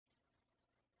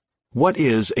What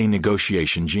is a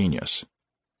negotiation genius?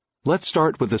 Let's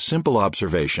start with the simple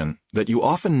observation that you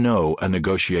often know a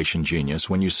negotiation genius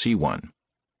when you see one.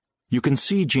 You can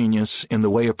see genius in the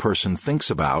way a person thinks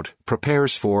about,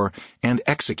 prepares for, and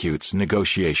executes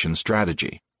negotiation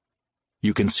strategy.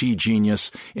 You can see genius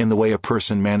in the way a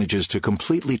person manages to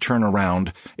completely turn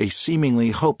around a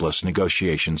seemingly hopeless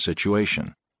negotiation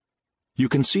situation. You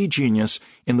can see genius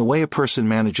in the way a person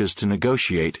manages to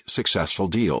negotiate successful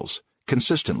deals,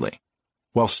 consistently,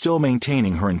 while still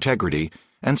maintaining her integrity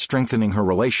and strengthening her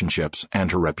relationships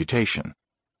and her reputation.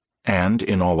 And,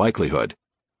 in all likelihood,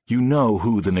 you know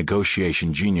who the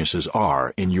negotiation geniuses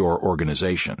are in your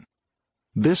organization.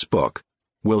 This book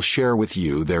will share with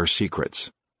you their secrets.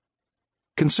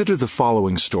 Consider the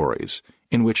following stories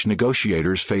in which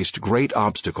negotiators faced great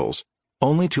obstacles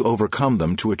only to overcome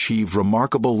them to achieve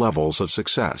remarkable levels of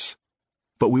success.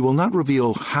 But we will not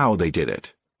reveal how they did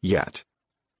it, yet.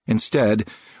 Instead,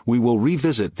 we will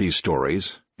revisit these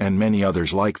stories, and many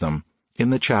others like them,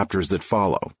 in the chapters that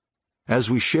follow,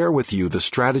 as we share with you the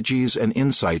strategies and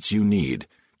insights you need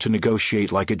to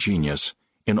negotiate like a genius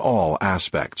in all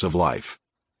aspects of life.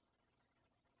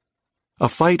 A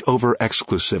fight over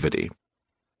exclusivity.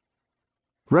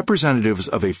 Representatives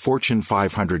of a Fortune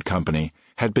 500 company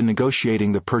had been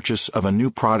negotiating the purchase of a new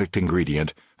product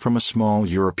ingredient from a small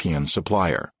European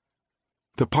supplier.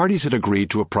 The parties had agreed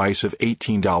to a price of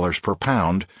 $18 per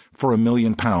pound for 1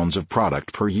 million pounds of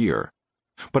product per year,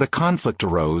 but a conflict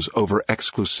arose over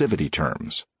exclusivity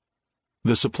terms.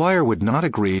 The supplier would not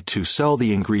agree to sell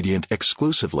the ingredient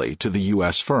exclusively to the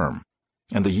U.S. firm,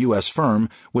 and the U.S. firm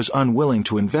was unwilling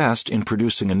to invest in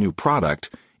producing a new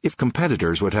product if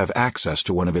competitors would have access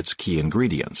to one of its key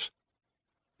ingredients.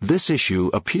 This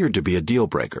issue appeared to be a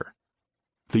deal-breaker.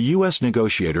 The U.S.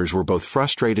 negotiators were both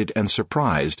frustrated and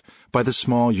surprised by the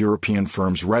small European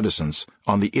firm's reticence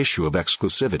on the issue of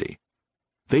exclusivity.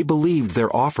 They believed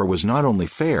their offer was not only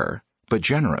fair, but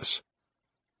generous.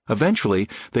 Eventually,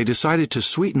 they decided to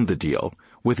sweeten the deal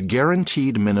with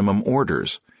guaranteed minimum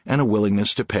orders and a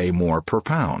willingness to pay more per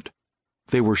pound.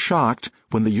 They were shocked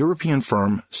when the European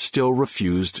firm still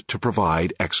refused to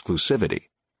provide exclusivity.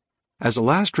 As a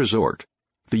last resort,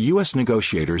 the U.S.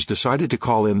 negotiators decided to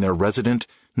call in their resident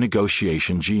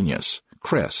negotiation genius,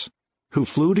 Chris, who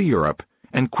flew to Europe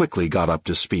and quickly got up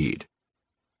to speed.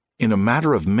 In a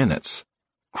matter of minutes,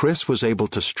 Chris was able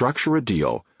to structure a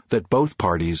deal that both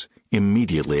parties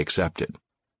immediately accepted.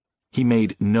 He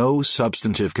made no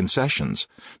substantive concessions,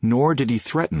 nor did he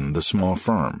threaten the small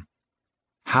firm.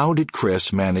 How did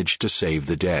Chris manage to save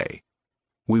the day?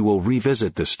 We will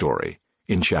revisit this story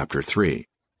in Chapter 3.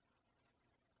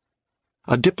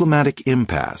 A diplomatic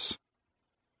impasse.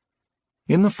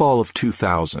 In the fall of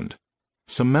 2000,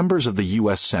 some members of the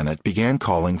U.S. Senate began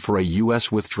calling for a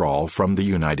U.S. withdrawal from the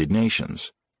United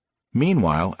Nations.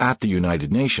 Meanwhile, at the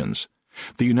United Nations,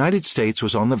 the United States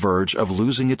was on the verge of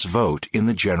losing its vote in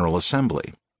the General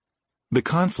Assembly. The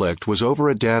conflict was over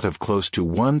a debt of close to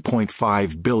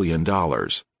 $1.5 billion,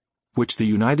 which the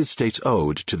United States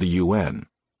owed to the UN.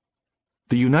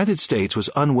 The United States was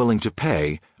unwilling to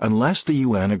pay unless the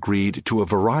UN agreed to a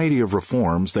variety of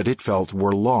reforms that it felt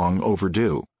were long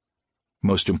overdue.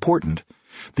 Most important,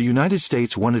 the United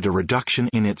States wanted a reduction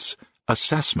in its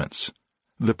assessments,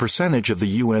 the percentage of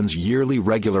the UN's yearly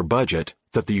regular budget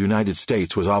that the United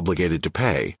States was obligated to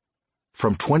pay,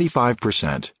 from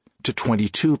 25% to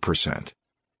 22%.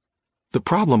 The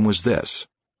problem was this: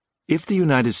 if the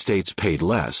United States paid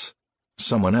less,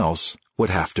 someone else would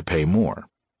have to pay more.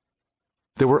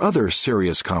 There were other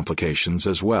serious complications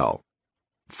as well.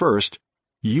 First,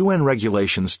 UN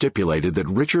regulations stipulated that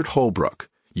Richard Holbrooke,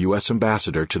 U.S.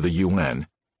 ambassador to the UN,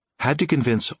 had to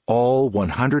convince all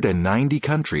 190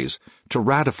 countries to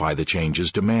ratify the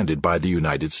changes demanded by the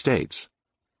United States.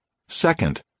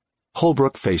 Second,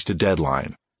 Holbrooke faced a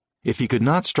deadline. If he could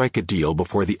not strike a deal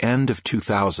before the end of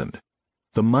 2000,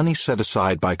 the money set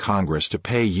aside by Congress to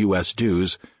pay U.S.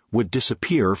 dues would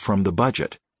disappear from the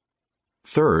budget.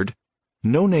 Third,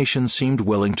 no nation seemed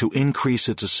willing to increase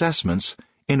its assessments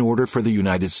in order for the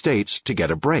United States to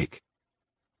get a break.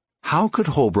 How could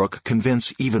Holbrooke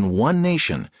convince even one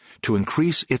nation to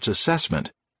increase its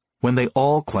assessment when they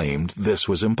all claimed this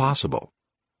was impossible?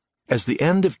 As the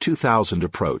end of 2000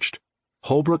 approached,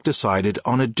 Holbrooke decided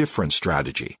on a different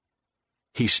strategy.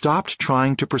 He stopped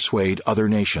trying to persuade other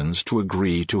nations to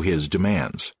agree to his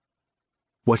demands.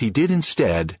 What he did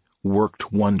instead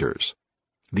worked wonders.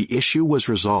 The issue was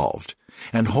resolved,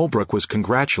 and Holbrooke was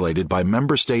congratulated by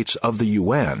member states of the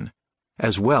UN,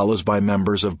 as well as by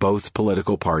members of both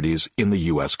political parties in the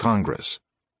U.S. Congress.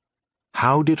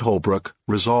 How did Holbrooke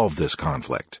resolve this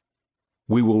conflict?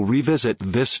 We will revisit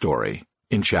this story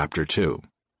in Chapter 2.